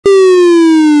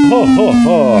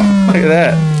Oh, look at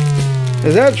that.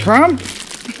 Is that Trump?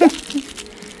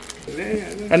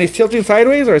 And he's tilting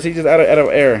sideways, or is he just out of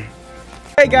air?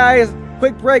 Hey guys,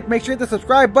 quick break. Make sure you hit the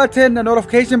subscribe button, the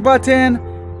notification button.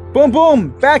 Boom,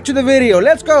 boom. Back to the video.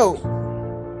 Let's go.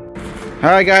 All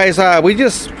right, guys. We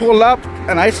just pulled up,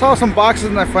 and I saw some boxes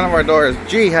in the front of our doors.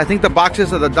 Gee, I think the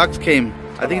boxes of the ducks came.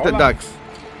 I think the ducks.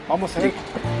 Almost here.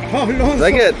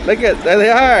 Look it. There they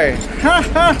are.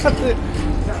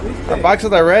 The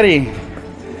boxes are ready.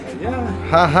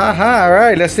 Ha ha ha. All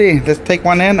right, let's see. Let's take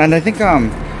one in, and I think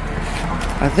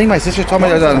my sister told me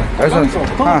there's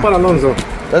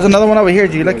another one over here.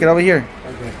 G, look it over here.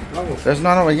 There's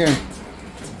none over here.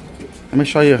 Let me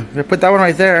show you. We put that one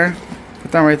right there.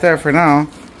 Put that one right there for now.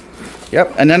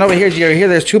 Yep. And then over here, G, over here,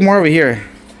 there's two more over here.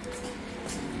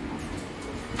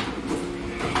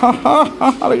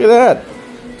 Look at that.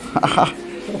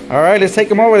 All right, let's take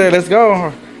them over there. Let's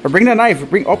go. Or bring the knife.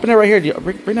 Open it right here. G.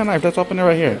 Bring the knife. Let's open it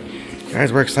right here.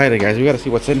 Guys, we're excited, guys. We got to see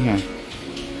what's in here.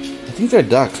 I think they're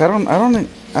ducks. I don't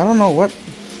know what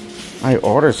I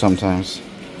order sometimes.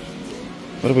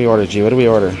 What do we order, G? What do we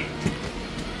order?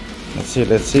 Let's see.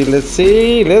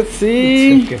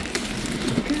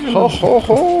 Ho ho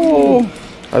ho!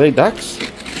 Are they ducks?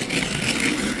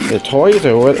 They're toys,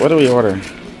 or what do we order?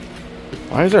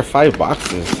 Why is there 5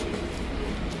 boxes?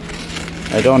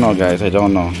 I don't know, guys. I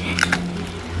don't know.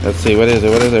 Let's see. What is it?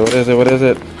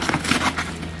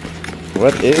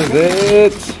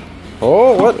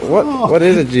 Oh, what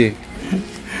is it, G?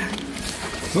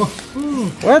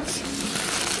 What?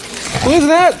 Who is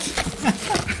that?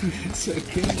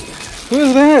 Who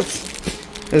is that?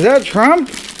 Is that Trump?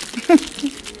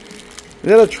 Is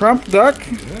that a Trump duck?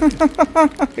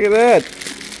 Look at that.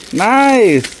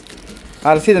 Nice.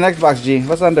 Let's see the next box, G.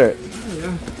 What's under it?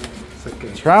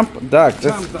 Trump duck.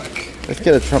 Let's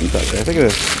get a Trump duck. Look at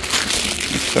this.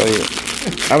 Let me show you.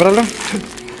 Ábralo.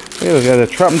 Look at this guy, the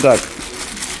Trump duck.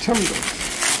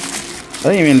 I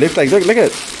don't even look like. Look at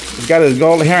it. He's got his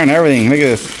gold hair and everything. Look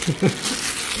at this.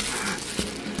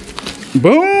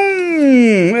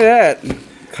 Boom! Look at that.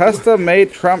 Custom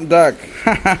made Trump duck.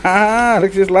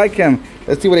 Looks just like him.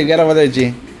 Let's see what he got over there,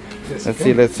 G. Let's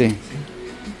see.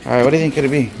 Alright, what do you think could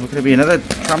it be? What could it be? Another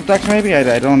Trump duck maybe?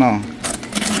 I don't know.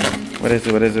 What is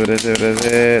it?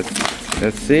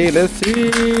 Let's see. Let's see.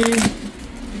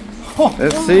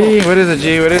 What is it,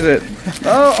 G? What is it?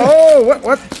 Oh,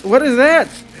 what is that?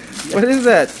 What is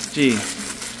that, G?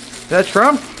 Is that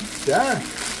Trump? Yeah.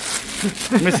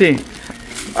 Let me see.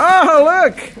 Oh,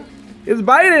 look! It's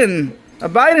Biden! A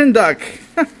Biden duck!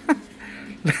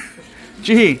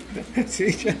 Gee!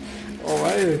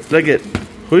 Look it.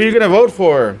 Who are you gonna vote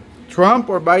for? Trump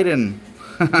or Biden?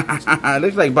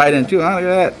 Looks like Biden too, huh? Look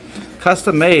at that.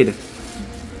 Custom made.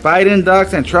 Biden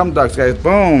ducks and Trump ducks, guys.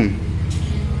 Boom.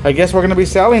 I guess we're gonna be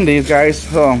selling these, guys.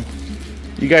 So,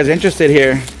 you guys interested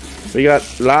here? We got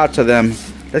lots of them.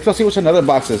 Let's go see what's in other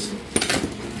boxes.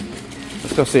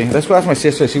 Let's go see. Let's go ask my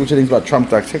sister, see what she thinks about Trump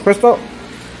ducks. Hey, Crystal,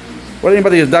 what do you think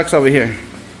about these ducks over here?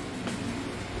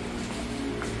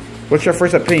 What's your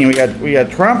first opinion? We got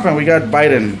Trump and we got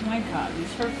Biden. Oh my God,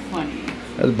 these are funny.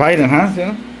 That's Biden, huh?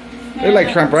 Yeah. They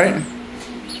like Trump, right?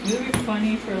 These would be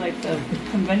funny for like the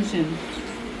convention.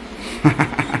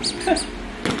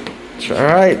 All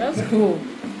right. That's cool.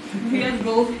 He has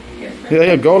gold hair.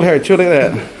 Yeah, gold hair too. Look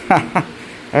at that.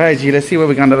 All right, G. Let's see what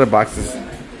we got in other boxes.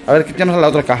 A ver, ¿qué tenemos en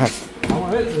las otras cajas?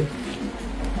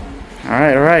 All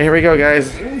right. Here we go,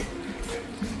 guys. I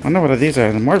wonder what these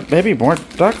are. Maybe more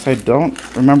ducks. I don't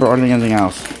remember ordering anything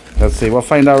else. Let's see. We'll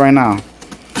find out right now. Guys.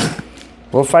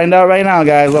 We'll find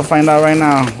out right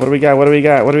now. What do we got,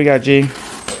 G?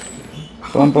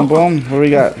 Boom. What do we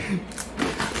got?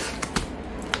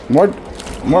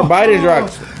 More Biden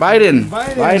ducks. Biden.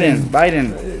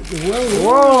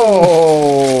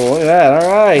 Whoa! Look at that. All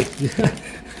right.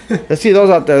 Let's see those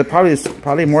out there.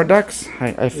 Probably more ducks.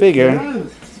 I figure.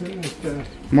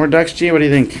 More ducks, G. What do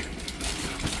you think?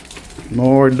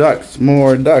 More ducks.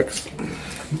 All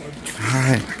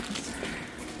right.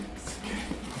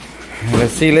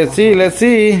 Let's see.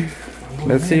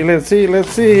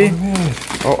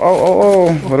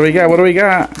 Oh. What do we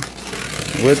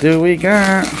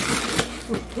got?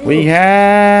 We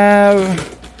have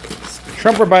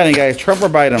Trump or Biden, guys. Trump or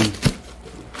Biden?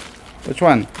 Which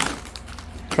one?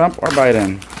 Trump or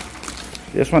Biden?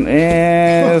 This one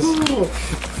is...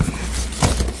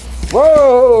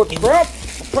 Whoa!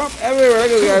 Trump everywhere.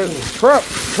 Look at this, guys.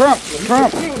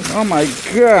 Trump. Oh my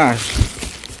gosh.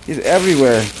 He's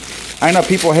everywhere. I know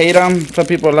people hate him. Some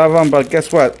people love him. But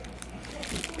guess what?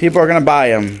 People are going to buy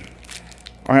him.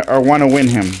 Or want to win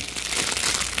him.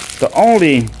 The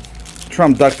only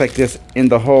Trump ducks like this in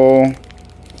the whole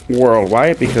world.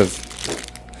 Why? Because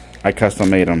I custom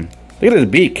made them. Look at his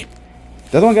beak.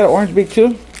 Does that one got an orange beak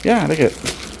too? Yeah, look at it.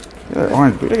 Look at that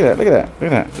orange beak. Look at that. Look at that.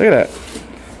 Look at that. Look at that.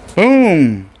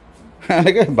 Boom.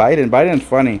 Look at Biden. Biden's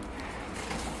funny.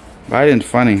 Biden's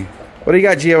funny. What do you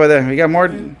got, G, over there? We got more?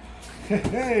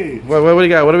 Hey. What do you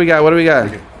got? What do we got? What do we got?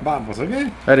 Vamos,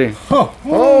 okay? Ready?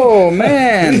 Oh,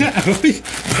 Man.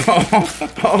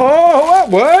 Oh,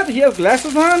 what? He has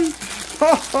glasses on?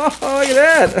 Look at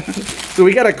that. So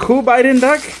we got a cool Biden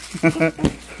duck?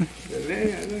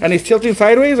 And he's tilting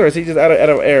sideways, or is he just out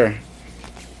of air?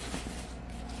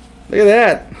 Look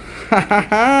at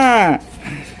that.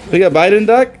 We got Biden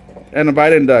duck and a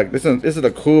Biden duck. This is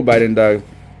a cool Biden duck.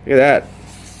 Look at that.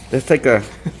 Let's take a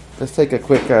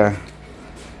quick look at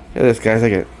this, guys.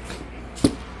 Look at it.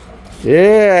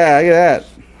 Yeah, look at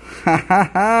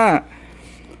that.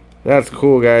 That's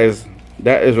cool, guys.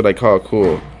 That is what I call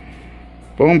cool.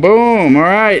 Boom, boom. All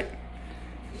right.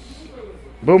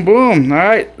 Boom, boom. All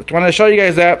right. Just wanted to show you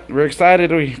guys that. We're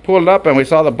excited. We pulled up and we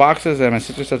saw the boxes, and my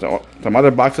sister said some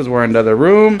other boxes were in the other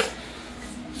room.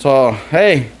 So,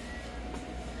 hey,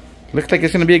 looks like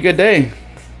it's going to be a good day.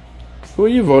 Who are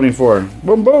you voting for?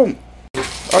 Boom, boom.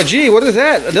 Oh, gee, what is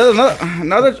that?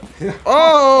 Another.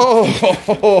 Oh!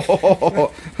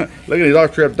 Look at he's all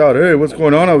tripped out. Hey, what's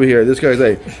going on over here? This guy's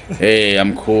like, hey,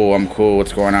 I'm cool.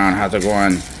 What's going on? How's it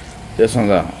going? This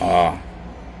one's a,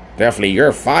 definitely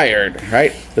you're fired,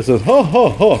 right? This is, ho, ho,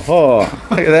 ho, ho.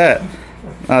 Look at that.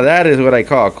 Now that is what I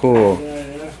call cool.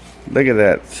 Look at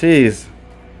that. Jeez.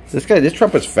 This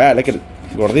Trump is fat. Look at it.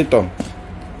 Gordito.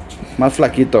 Más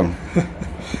flaquito.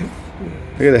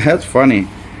 Look at that. That's funny.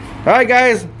 All right,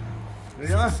 guys.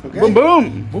 Okay. Boom,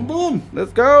 boom. Boom, boom.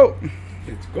 Let's go.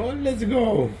 Let's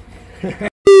go.